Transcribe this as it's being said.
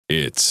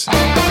It's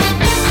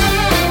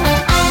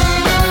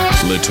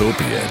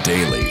Litopia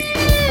Daily,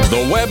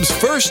 the web's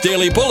first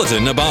daily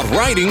bulletin about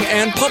writing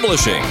and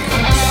publishing.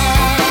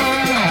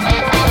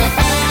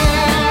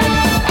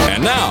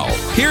 And now,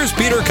 here's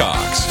Peter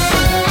Cox.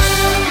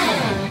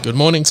 Good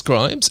morning,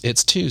 scribes.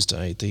 It's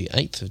Tuesday, the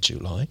 8th of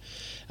July,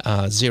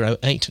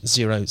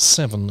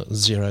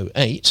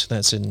 080708.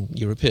 That's in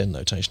European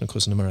notation. Of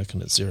course, in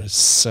American, it's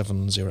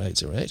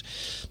 070808.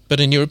 But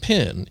in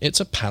European, it's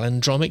a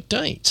palindromic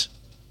date.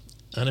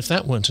 And if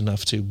that weren't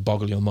enough to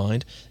boggle your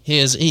mind,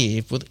 here's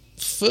Eve with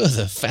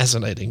further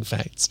fascinating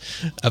facts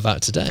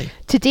about today.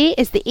 Today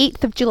is the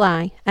 8th of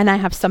July, and I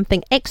have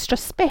something extra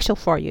special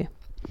for you.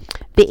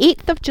 The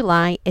 8th of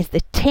July is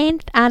the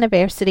 10th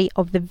anniversary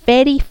of the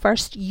very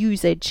first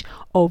usage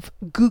of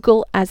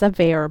Google as a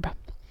verb.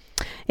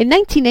 In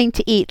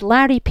 1998,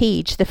 Larry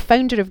Page, the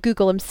founder of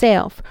Google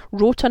himself,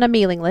 wrote on a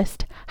mailing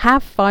list,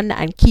 "Have fun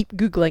and keep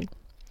Googling."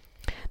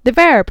 The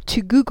verb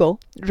to Google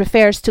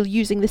refers to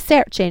using the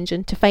search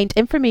engine to find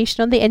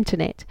information on the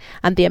internet,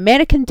 and the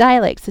American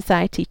Dialect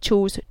Society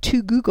chose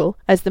to Google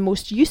as the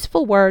most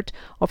useful word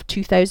of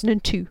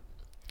 2002.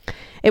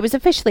 It was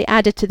officially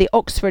added to the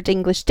Oxford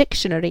English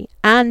Dictionary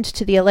and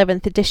to the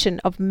 11th edition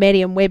of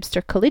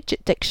Merriam-Webster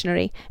Collegiate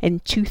Dictionary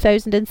in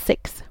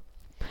 2006.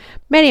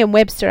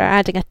 Merriam-Webster are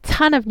adding a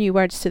ton of new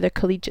words to their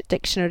Collegiate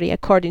Dictionary,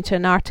 according to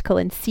an article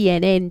in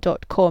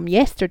CNN.com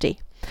yesterday.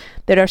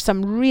 There are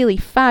some really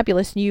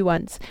fabulous new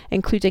ones,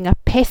 including a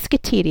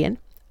pescatarian,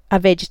 a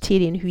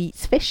vegetarian who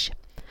eats fish,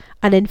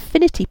 an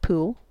infinity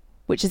pool,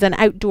 which is an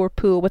outdoor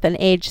pool with an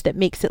edge that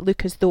makes it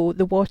look as though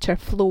the water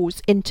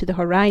flows into the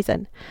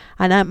horizon,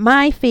 and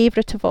my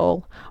favourite of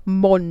all,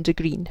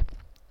 mondegreen.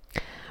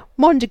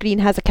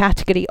 Mondegreen has a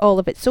category all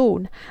of its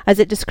own, as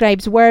it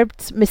describes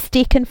words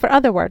mistaken for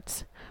other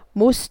words,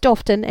 most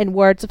often in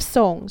words of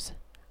songs,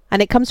 and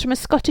it comes from a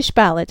Scottish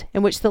ballad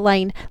in which the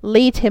line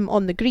 "laid him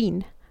on the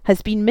green"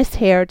 has been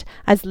misheard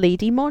as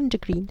Lady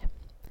Mondegreen.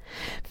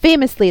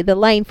 Famously, the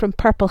line from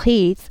Purple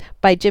Haze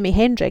by Jimi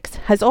Hendrix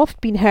has often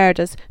been heard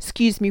as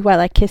 "excuse me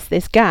while I kiss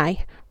this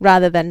guy"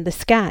 rather than "the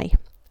sky."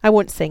 I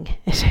won't sing,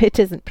 it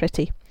isn't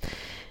pretty.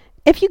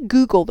 If you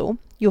Google though,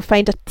 you'll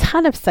find a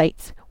ton of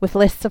sites with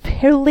lists of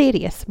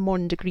hilarious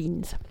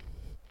mondegreens.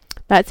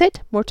 That's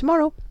it, more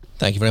tomorrow.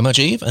 Thank you very much,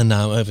 Eve. And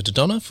now over to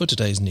Donna for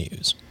today's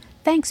news.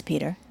 Thanks,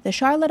 Peter. The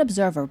Charlotte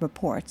Observer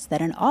reports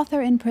that an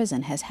author in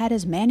prison has had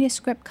his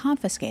manuscript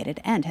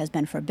confiscated and has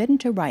been forbidden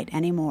to write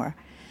any more.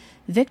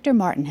 Victor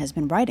Martin has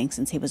been writing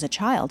since he was a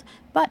child,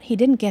 but he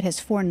didn't get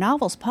his 4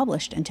 novels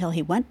published until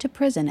he went to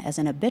prison as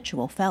an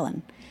habitual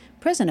felon.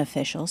 Prison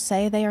officials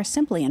say they are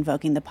simply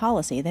invoking the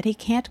policy that he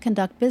can't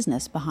conduct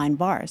business behind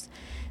bars.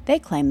 They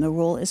claim the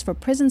rule is for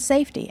prison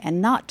safety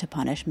and not to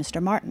punish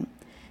Mr. Martin.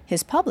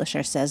 His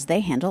publisher says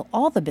they handle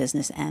all the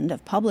business end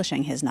of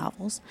publishing his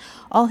novels.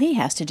 All he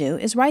has to do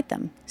is write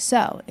them.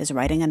 So, is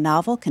writing a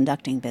novel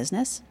conducting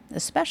business?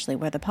 Especially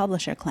where the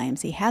publisher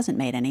claims he hasn't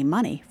made any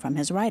money from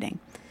his writing.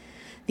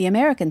 The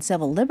American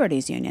Civil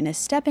Liberties Union is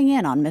stepping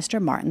in on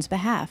Mr. Martin's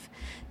behalf.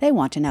 They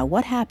want to know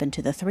what happened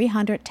to the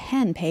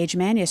 310-page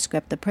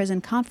manuscript the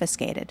prison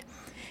confiscated.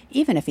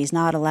 Even if he's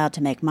not allowed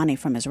to make money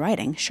from his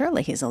writing,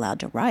 surely he's allowed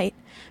to write.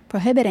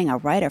 Prohibiting a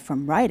writer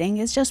from writing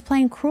is just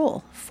plain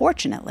cruel.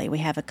 Fortunately, we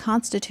have a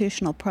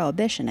constitutional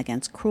prohibition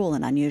against cruel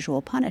and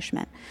unusual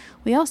punishment.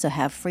 We also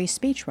have free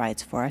speech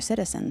rights for our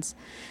citizens.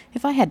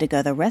 If I had to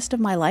go the rest of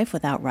my life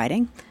without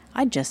writing,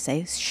 I'd just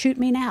say, shoot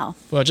me now.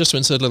 Well, just to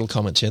insert a little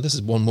comment here, this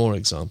is one more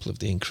example of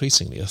the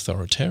increasingly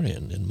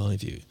authoritarian, in my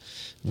view,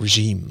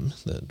 regime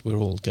that we're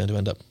all going to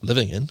end up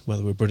living in,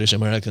 whether we're British,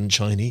 American,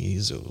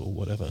 Chinese, or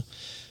whatever.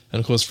 And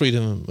of course,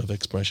 freedom of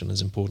expression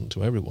is important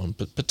to everyone,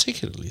 but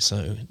particularly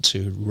so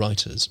to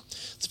writers.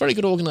 It's a very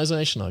good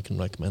organisation I can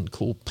recommend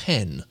called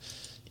PEN,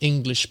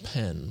 English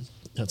PEN.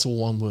 That's all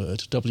one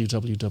word,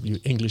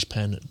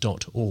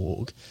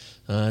 www.englishpen.org.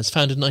 It's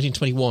founded in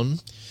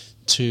 1921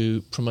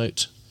 to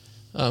promote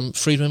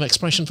freedom of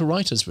expression for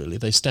writers, really.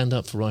 They stand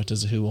up for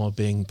writers who are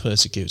being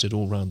persecuted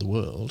all around the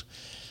world,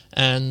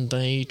 and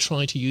they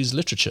try to use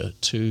literature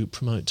to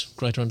promote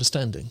greater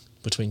understanding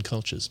between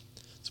cultures.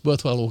 It's a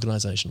worthwhile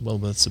organisation, well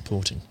worth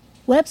supporting.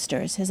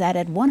 Webster's has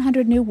added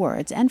 100 new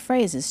words and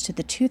phrases to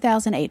the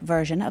 2008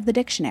 version of the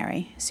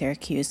dictionary,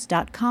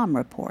 Syracuse.com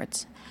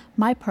reports.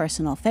 My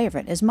personal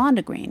favorite is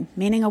mondegreen,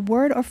 meaning a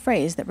word or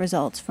phrase that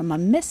results from a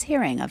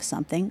mishearing of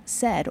something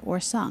said or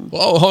sung.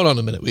 Oh, hold on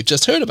a minute. We've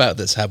just heard about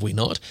this, have we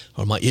not?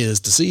 Or are my ears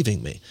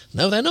deceiving me?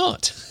 No, they're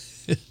not.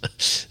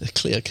 A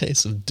clear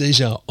case of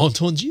déjà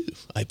entendu,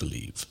 I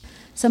believe.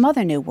 Some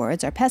other new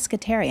words are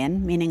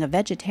pescatarian, meaning a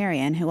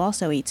vegetarian who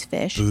also eats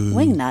fish,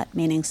 wingnut,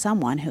 meaning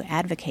someone who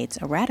advocates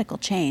a radical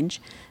change,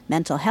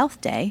 Mental Health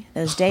Day,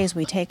 those days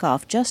we take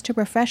off just to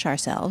refresh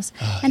ourselves,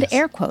 and yes.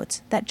 air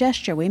quotes, that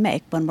gesture we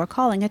make when we're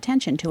calling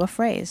attention to a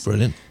phrase.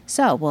 Brilliant.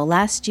 So, will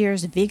last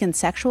year's vegan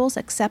sexuals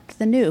accept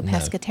the new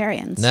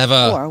pescatarians?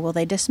 Never. Or will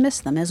they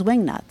dismiss them as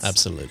wingnuts?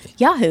 Absolutely.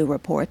 Yahoo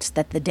reports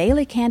that the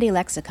Daily Candy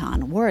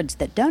Lexicon, words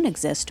that don't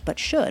exist but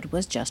should,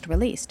 was just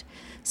released.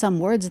 Some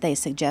words they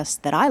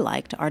suggest that I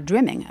liked are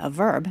drimming, a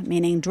verb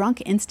meaning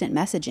drunk instant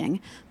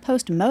messaging,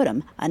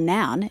 postmodem, a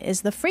noun,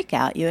 is the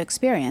freakout you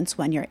experience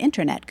when your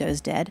internet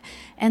goes dead,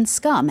 and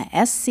scum,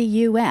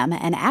 S-C-U-M,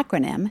 an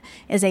acronym,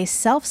 is a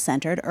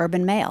self-centered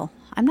urban male.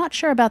 I'm not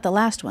sure about the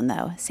last one,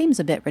 though. Seems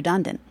a bit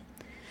redundant.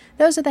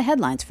 Those are the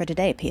headlines for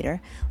today,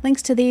 Peter.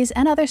 Links to these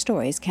and other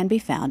stories can be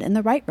found in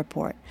the Write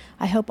Report.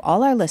 I hope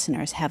all our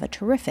listeners have a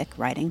terrific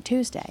Writing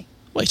Tuesday.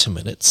 Wait a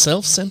minute.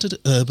 Self-centered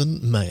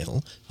urban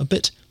male? A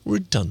bit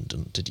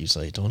redundant, did you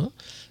say, Donna?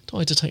 Do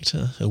I detect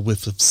a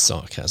whiff of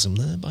sarcasm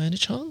there by any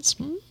chance?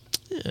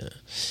 Yeah.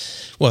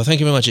 Well, thank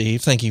you very much,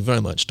 Eve. Thank you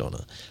very much,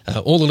 Donna.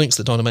 All the links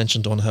that Donna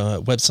mentioned on her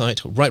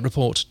website,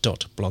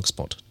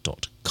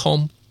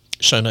 writereport.blogspot.com.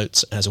 Show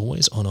notes, as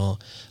always, on our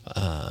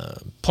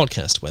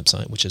podcast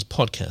website, which is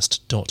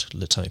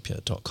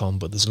podcast.litopia.com.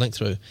 But there's a link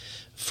through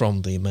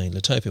from the main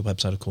Litopia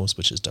website, of course,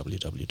 which is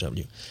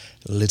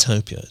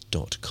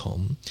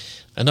www.litopia.com.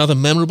 Another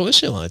memorable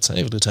issue, I'd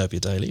say, of Litopia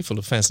Daily, full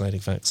of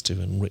fascinating facts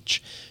to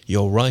enrich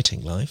your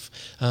writing life.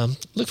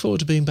 Look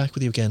forward to being back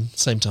with you again,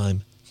 same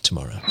time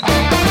tomorrow.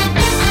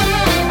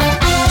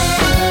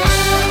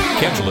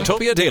 Catch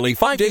Litopia Daily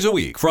 5 days a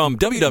week from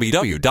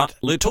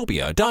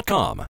www.litopia.com.